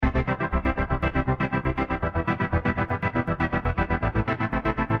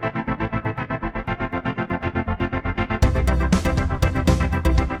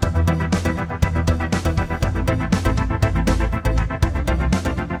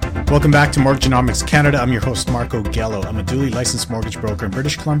Welcome back to Mortgagenomics Canada. I'm your host, Marco Gello. I'm a duly licensed mortgage broker in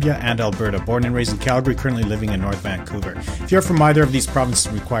British Columbia and Alberta, born and raised in Calgary, currently living in North Vancouver. If you're from either of these provinces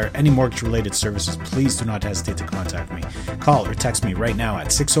and require any mortgage-related services, please do not hesitate to contact me. Call or text me right now at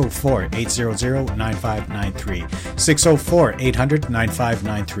 604-800-9593,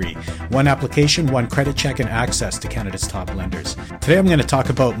 604-800-9593. One application, one credit check, and access to Canada's top lenders. Today I'm going to talk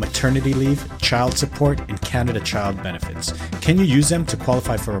about maternity leave, child support, and Canada Child Benefits. Can you use them to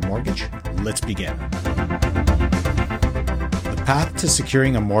qualify for a mortgage? Let's begin. The path to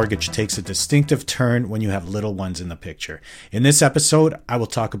securing a mortgage takes a distinctive turn when you have little ones in the picture. In this episode, I will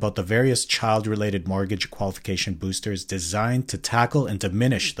talk about the various child-related mortgage qualification boosters designed to tackle and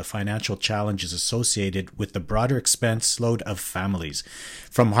diminish the financial challenges associated with the broader expense load of families.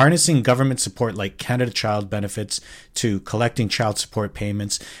 From harnessing government support like Canada Child Benefits to collecting child support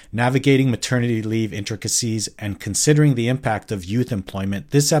payments, navigating maternity leave intricacies, and considering the impact of youth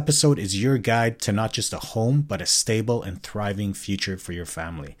employment, this episode is your guide to not just a home, but a stable and thriving future for your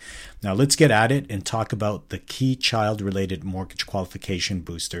family. Now let's get at it and talk about the key child-related mortgage qualification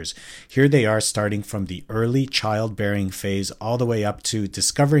boosters. Here they are, starting from the early childbearing phase all the way up to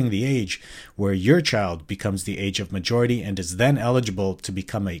discovering the age where your child becomes the age of majority and is then eligible to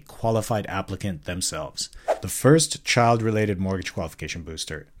become a qualified applicant themselves. The first child-related mortgage qualification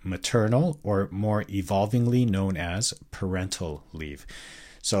booster, maternal, or more evolvingly known as parental leave.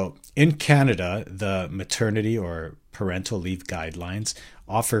 So in Canada, the maternity or parental leave guidelines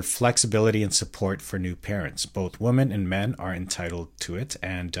offer flexibility and support for new parents. Both women and men are entitled to it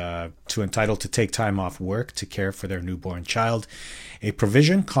and entitled to take time off work to care for their newborn child, a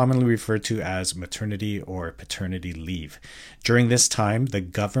provision commonly referred to as maternity or paternity leave. During this time, the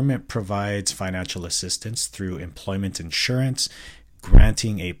government provides financial assistance through employment insurance,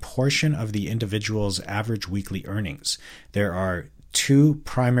 granting a portion of the individual's average weekly earnings. There are two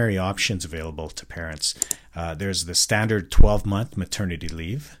primary options available to parents. There's the standard 12-month maternity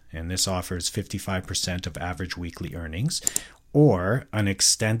leave, and this offers 55% of average weekly earnings, or an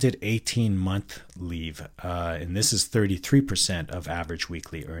extended 18-month leave, and this is 33% of average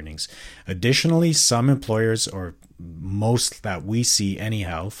weekly earnings. Additionally, some employers, or most that we see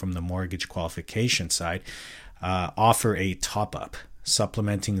anyhow from the mortgage qualification side, offer a top-up,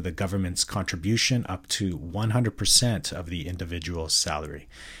 supplementing the government's contribution up to 100% of the individual's salary.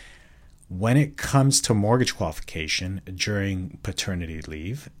 When it comes to mortgage qualification during paternity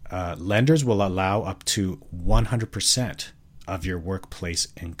leave, lenders will allow up to 100% of your workplace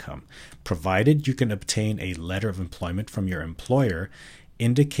income, provided you can obtain a letter of employment from your employer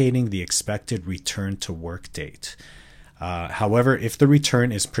indicating the expected return to work date. However, if the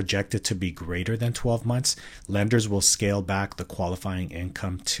return is projected to be greater than 12 months, lenders will scale back the qualifying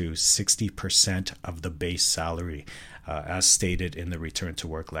income to 60% of the base salary, as stated in the return to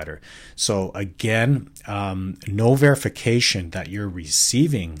work letter. So again, no verification that you're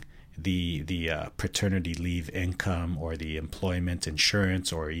receiving the paternity leave income or the employment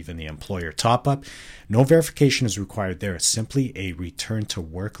insurance or even the employer top-up. No verification is required there. It's simply a return to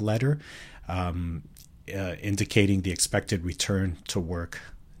work letter indicating the expected return to work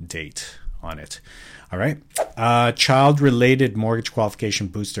date on it. All right. Child-related mortgage qualification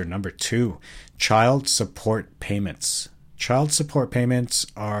booster number 2, child support payments. Child support payments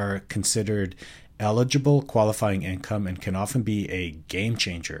are considered eligible qualifying income and can often be a game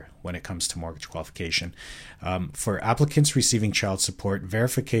changer when it comes to mortgage qualification. For applicants receiving child support,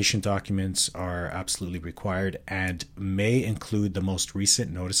 verification documents are absolutely required and may include the most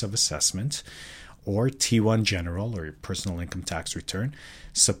recent notice of assessment, or T1 general or personal income tax return,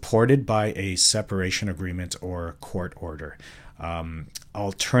 supported by a separation agreement or court order.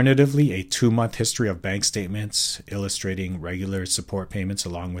 Alternatively, a 2-month history of bank statements illustrating regular support payments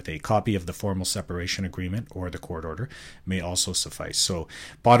along with a copy of the formal separation agreement or the court order may also suffice. So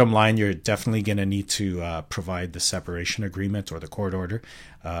bottom line, you're definitely going to need to provide the separation agreement or the court order.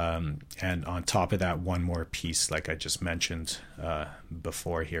 And on top of that, one more piece, like I just mentioned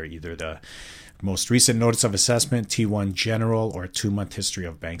before here, either the most recent notice of assessment, T1 general, or 2-month history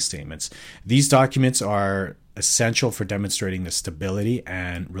of bank statements. These documents are essential for demonstrating the stability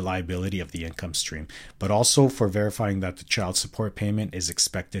and reliability of the income stream, but also for verifying that the child support payment is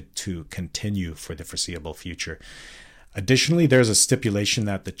expected to continue for the foreseeable future. Additionally, there's a stipulation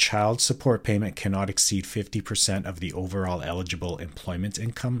that the child support payment cannot exceed 50% of the overall eligible employment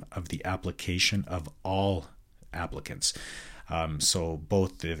income of the application of all applicants. So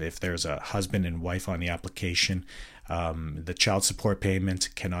both if there's a husband and wife on the application, the child support payment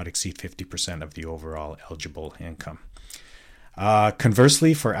cannot exceed 50% of the overall eligible income.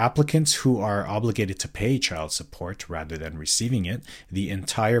 Conversely, for applicants who are obligated to pay child support rather than receiving it, the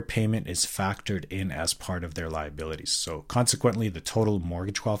entire payment is factored in as part of their liabilities. So consequently, the total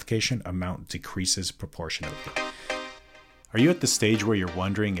mortgage qualification amount decreases proportionately. Are you at the stage where you're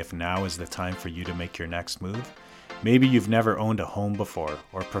wondering if now is the time for you to make your next move? Maybe you've never owned a home before,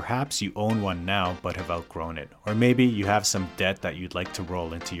 or perhaps you own one now but have outgrown it, or maybe you have some debt that you'd like to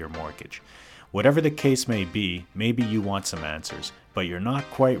roll into your mortgage. Whatever the case may be, maybe you want some answers, but you're not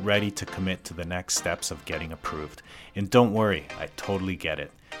quite ready to commit to the next steps of getting approved. And don't worry, I totally get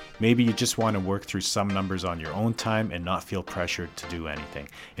it. Maybe you just want to work through some numbers on your own time and not feel pressured to do anything.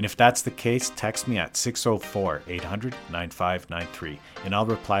 And if that's the case, text me at 604-800-9593 and I'll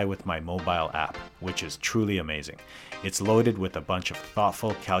reply with my mobile app, which is truly amazing. It's loaded with a bunch of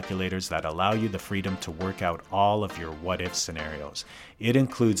thoughtful calculators that allow you the freedom to work out all of your what-if scenarios. It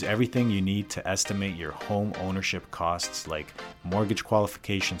includes everything you need to estimate your home ownership costs, like mortgage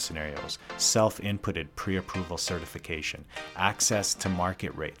qualification scenarios, self-inputted pre-approval certification, access to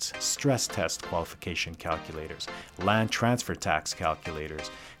market rates, stress test qualification calculators, land transfer tax calculators,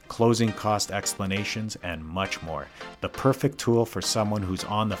 closing cost explanations, and much more. The perfect tool for someone who's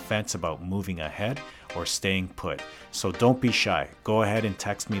on the fence about moving ahead or staying put. So don't be shy. Go ahead and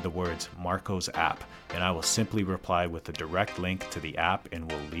text me the words Marco's app, and I will simply reply with a direct link to the app, and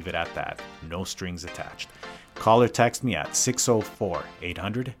we'll leave it at that. No strings attached. Call or text me at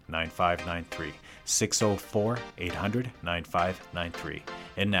 604-800-9593. 604-800-9593.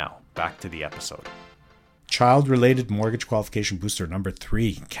 And now, back to the episode. Child-related mortgage qualification booster number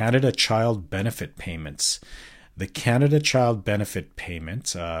 3, Canada Child Benefit Payments. The Canada Child Benefit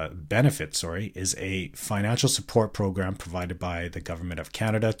Benefit is a financial support program provided by the Government of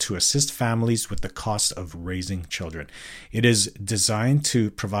Canada to assist families with the cost of raising children. It is designed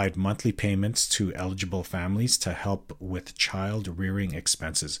to provide monthly payments to eligible families to help with child rearing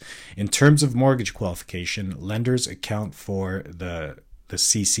expenses. In terms of mortgage qualification, lenders account for the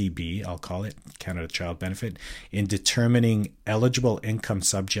CCB, I'll call it, Canada Child Benefit, in determining eligible income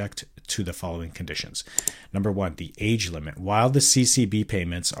subject to the following conditions. Number 1, the age limit. While the CCB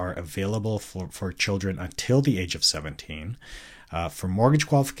payments are available for children until the age of 17, for mortgage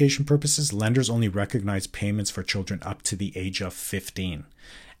qualification purposes, lenders only recognize payments for children up to the age of 15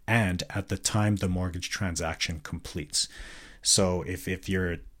 and at the time the mortgage transaction completes. So if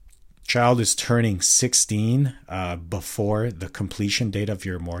your child is turning 16 before the completion date of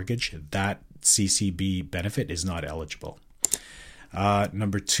your mortgage, that CCB benefit is not eligible.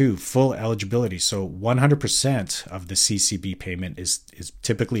 Number 2, full eligibility. So 100% of the CCB payment is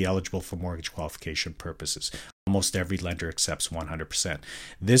typically eligible for mortgage qualification purposes. Almost every lender accepts 100%.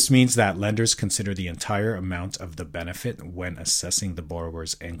 This means that lenders consider the entire amount of the benefit when assessing the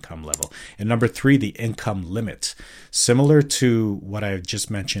borrower's income level. And number 3, the income limit. Similar to what I just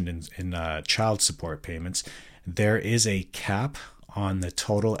mentioned in child support payments, there is a cap on the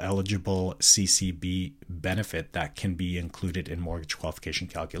total eligible CCB benefit that can be included in mortgage qualification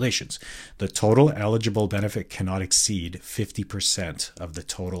calculations. The total eligible benefit cannot exceed 50% of the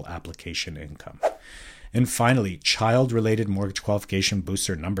total application income. And finally, child-related mortgage qualification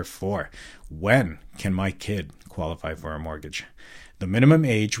booster number 4. When can my kid qualify for a mortgage? The minimum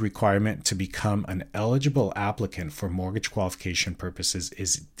age requirement to become an eligible applicant for mortgage qualification purposes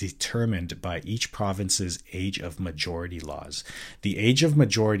is determined by each province's age of majority laws. The age of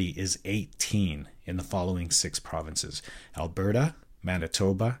majority is 18 in the following 6 provinces: Alberta,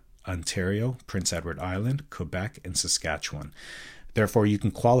 Manitoba, Ontario, Prince Edward Island, Quebec, and Saskatchewan. Therefore, you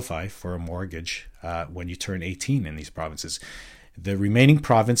can qualify for a mortgage when you turn 18 in these provinces. The remaining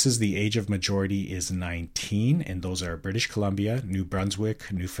provinces, the age of majority is 19, and those are British Columbia, New Brunswick,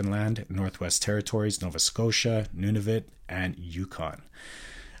 Newfoundland, Northwest Territories, Nova Scotia, Nunavut, and Yukon.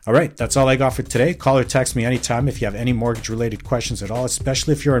 All right, that's all I got for today. Call or text me anytime if you have any mortgage-related questions at all,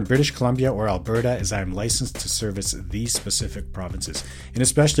 especially if you're in British Columbia or Alberta, as I am licensed to service these specific provinces. And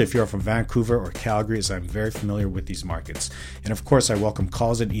especially if you're from Vancouver or Calgary, as I'm very familiar with these markets. And of course, I welcome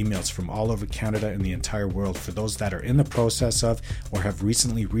calls and emails from all over Canada and the entire world for those that are in the process of or have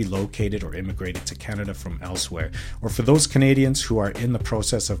recently relocated or immigrated to Canada from elsewhere, or for those Canadians who are in the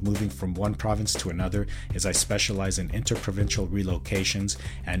process of moving from one province to another, as I specialize in interprovincial relocations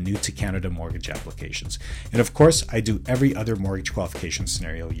and new to Canada mortgage applications. And of course, I do every other mortgage qualification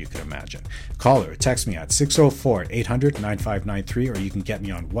scenario you could imagine. Call or text me at 604-800-9593, or you can get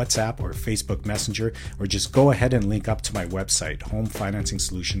me on WhatsApp or Facebook Messenger, or just go ahead and link up to my website,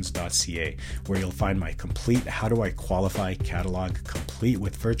 homefinancingsolutions.ca, where you'll find my complete How Do I Qualify catalog, complete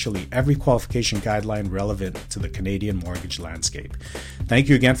with virtually every qualification guideline relevant to the Canadian mortgage landscape. Thank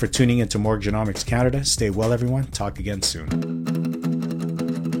you again for tuning into Mortgageonomics Canada. Stay well, everyone. Talk again soon.